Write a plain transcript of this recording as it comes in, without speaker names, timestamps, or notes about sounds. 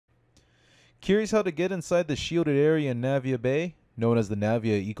Curious how to get inside the shielded area in Navia Bay, known as the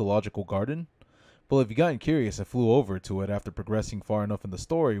Navia Ecological Garden? Well, if you gotten curious and flew over to it after progressing far enough in the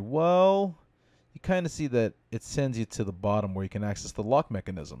story, well, you kind of see that it sends you to the bottom where you can access the lock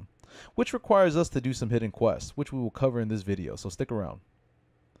mechanism, which requires us to do some hidden quests, which we will cover in this video, so stick around.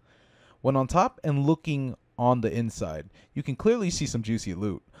 When on top and looking on the inside, you can clearly see some juicy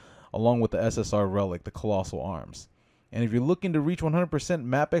loot, along with the SSR relic, the Colossal Arms. And if you're looking to reach 100%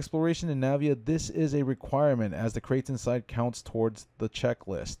 map exploration in Navia, this is a requirement as the crates inside counts towards the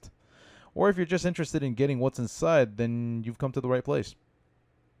checklist. Or if you're just interested in getting what's inside, then you've come to the right place.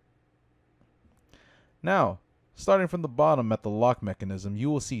 Now, starting from the bottom at the lock mechanism, you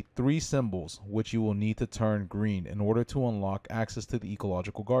will see 3 symbols which you will need to turn green in order to unlock access to the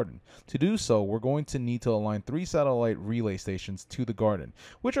Ecological Garden. To do so, we're going to need to align 3 satellite relay stations to the garden,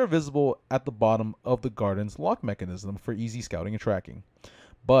 which are visible at the bottom of the garden's lock mechanism for easy scouting and tracking.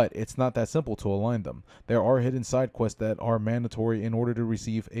 But it's not that simple to align them. There are hidden side quests that are mandatory in order to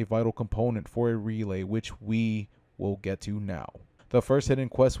receive a vital component for a relay, which we will get to now. The first hidden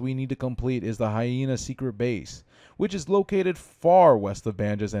quest we need to complete is the Hyena Secret Base, which is located far west of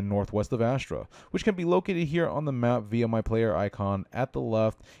Banjas and northwest of Astra, which can be located here on the map via my player icon at the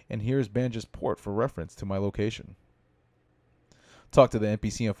left, and here's Banjas port for reference to my location. Talk to the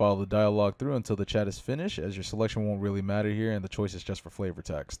NPC and follow the dialogue through until the chat is finished, as your selection won't really matter here and the choice is just for flavor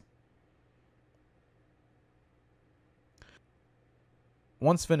text.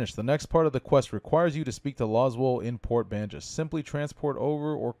 Once finished, the next part of the quest requires you to speak to Loswell in Port Banjas. Simply transport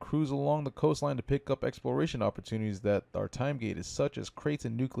over or cruise along the coastline to pick up exploration opportunities that are time gated, such as crates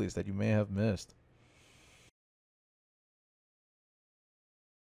and nucleus that you may have missed.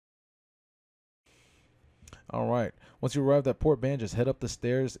 Alright, once you arrive at Port Banjas, head up the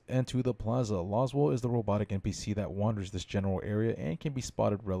stairs and to the plaza. Loswell is the robotic NPC that wanders this general area and can be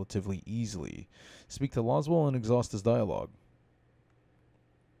spotted relatively easily. Speak to Loswell and exhaust his dialogue.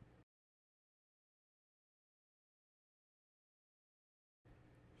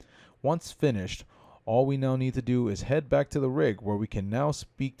 Once finished, all we now need to do is head back to the rig where we can now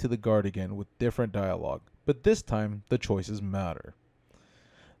speak to the guard again with different dialogue, but this time the choices matter.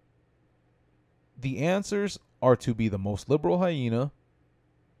 The answers are to be the most liberal hyena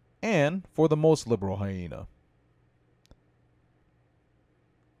and for the most liberal hyena.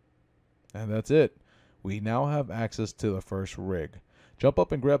 And that's it. We now have access to the first rig. Jump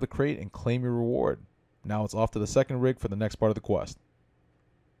up and grab the crate and claim your reward. Now it's off to the second rig for the next part of the quest.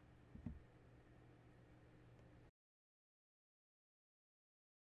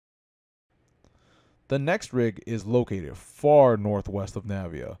 The next rig is located far northwest of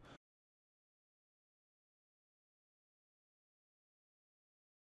Navia.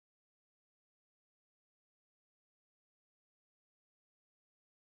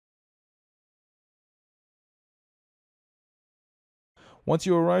 Once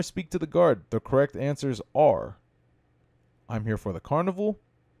you arrive, speak to the guard. The correct answers are: I'm here for the carnival,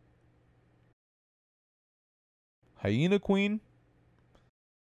 Hyena Queen,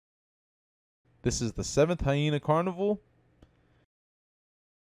 this is the 7th Hyena Carnival,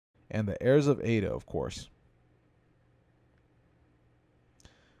 and the heirs of Ada, of course.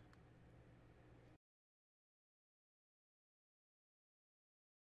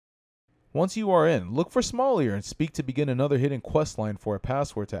 Once you are in, look for Small Ear and speak to begin another hidden quest line for a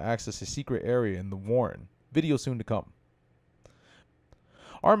password to access a secret area in the Warren. Video soon to come.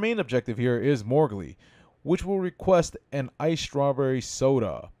 Our main objective here is Morgly, which will request an iced strawberry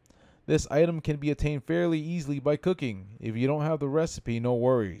soda. This item can be attained fairly easily by cooking. If you don't have the recipe, no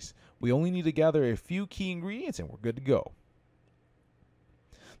worries. We only need to gather a few key ingredients and we're good to go.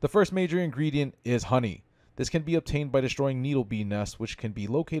 The first major ingredient is honey. This can be obtained by destroying needle bee nests, which can be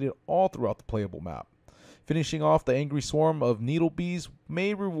located all throughout the playable map. Finishing off the angry swarm of needle bees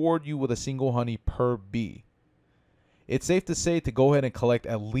may reward you with a single honey per bee. It's safe to say to go ahead and collect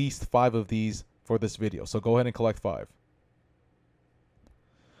at least 5 of these for this video, so go ahead and collect 5.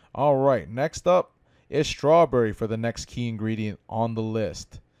 Alright, next up is strawberry for the next key ingredient on the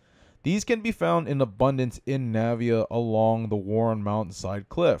list. These can be found in abundance in Navia along the Warren mountainside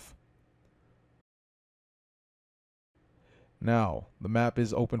cliff. Now, the map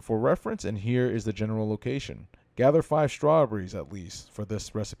is open for reference, and here is the general location. Gather 5 strawberries at least for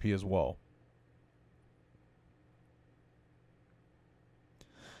this recipe as well.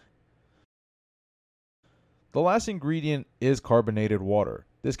 The last ingredient is carbonated water.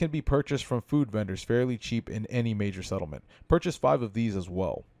 This can be purchased from food vendors fairly cheap in any major settlement. Purchase 5 of these as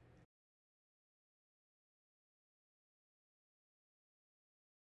well.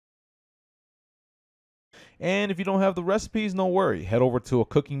 And if you don't have the recipes, no worry. Head over to a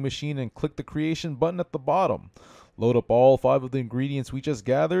cooking machine and click the creation button at the bottom. Load up all 5 of the ingredients we just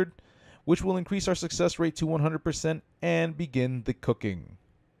gathered, which will increase our success rate to 100%, and begin the cooking.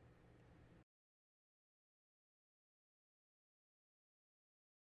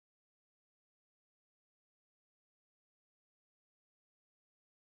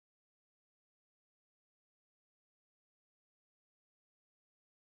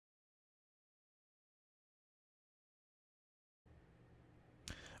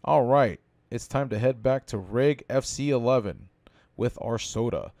 Alright, it's time to head back to Rig FC11 with our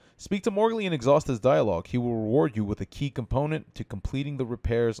soda. Speak to Morgley and exhaust his dialogue. He will reward you with a key component to completing the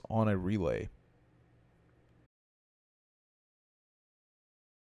repairs on a relay.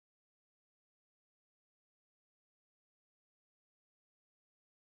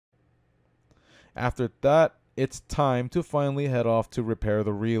 After that, it's time to finally head off to repair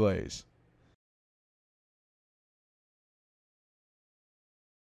the relays.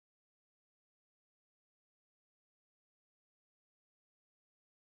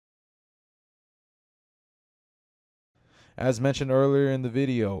 As mentioned earlier in the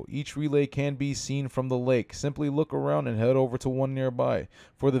video, each relay can be seen from the lake. Simply look around and head over to one nearby.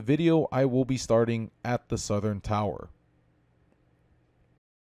 For the video, I will be starting at the southern tower.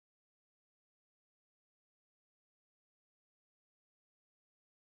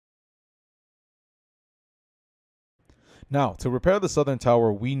 Now, to repair the southern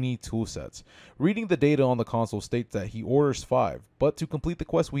tower, we need tool sets. Reading the data on the console states that he orders 5, but to complete the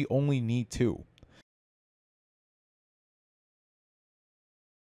quest we only need 2.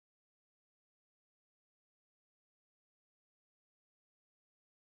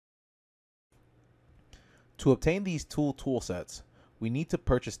 To obtain these tool sets, we need to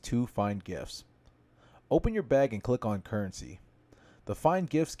purchase 2 find gifts. Open your bag and click on currency. The find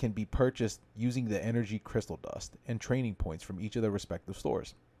gifts can be purchased using the energy crystal dust and training points from each of their respective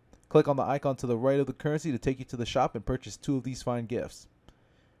stores. Click on the icon to the right of the currency to take you to the shop and purchase 2 of these find gifts.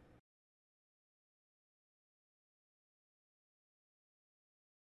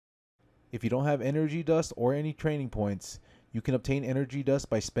 If you don't have energy dust or any training points, you can obtain energy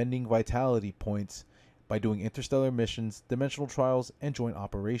dust by spending vitality points by doing interstellar missions, dimensional trials, and joint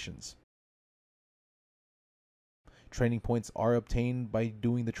operations. Training points are obtained by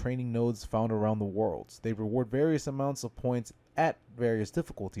doing the training nodes found around the worlds. They reward various amounts of points at various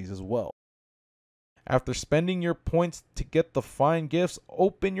difficulties as well. After spending your points to get the fine gifts,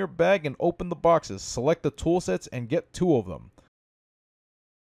 open your bag and open the boxes. Select the tool sets and get 2 of them.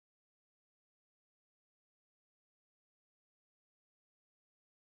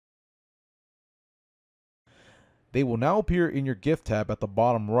 They will now appear in your gift tab at the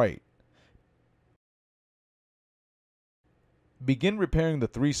bottom right. Begin repairing the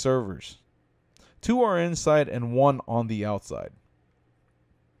 3 servers. 2 are inside and 1 on the outside.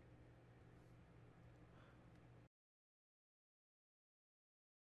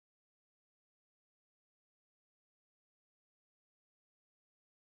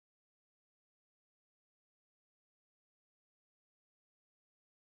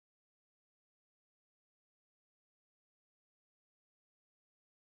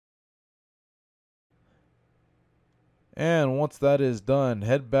 And once that is done,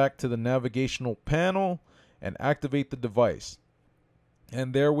 head back to the navigational panel and activate the device.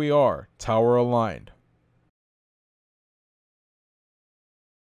 And there we are, tower aligned.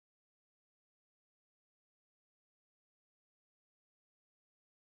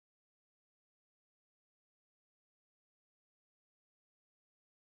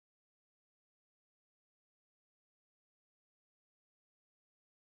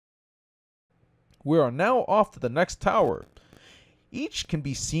 We are now off to the next tower. Each can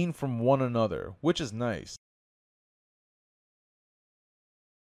be seen from one another, which is nice.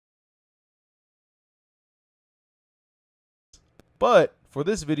 But for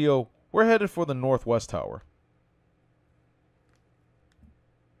this video, we're headed for the northwest tower.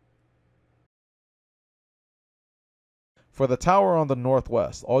 For the tower on the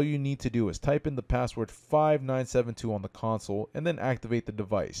northwest, all you need to do is type in the password 5972 on the console and then activate the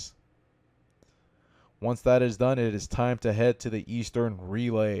device. Once that is done, it is time to head to the eastern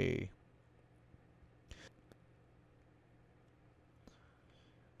relay.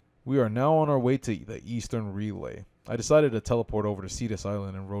 We are now on our way to the eastern relay. I decided to teleport over to Cetus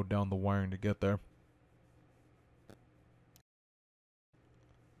Island and rode down the wiring to get there.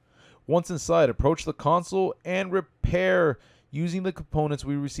 Once inside, approach the console and repair using the components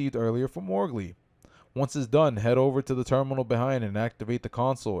we received earlier from Morgley. Once it's done, head over to the terminal behind and activate the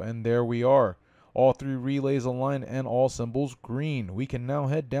console, and there we are. All 3 relays align and all symbols green. We can now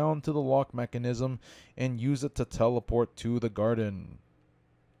head down to the lock mechanism and use it to teleport to the garden.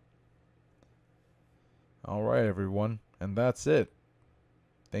 Alright everyone, and that's it.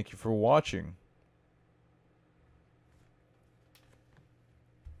 Thank you for watching.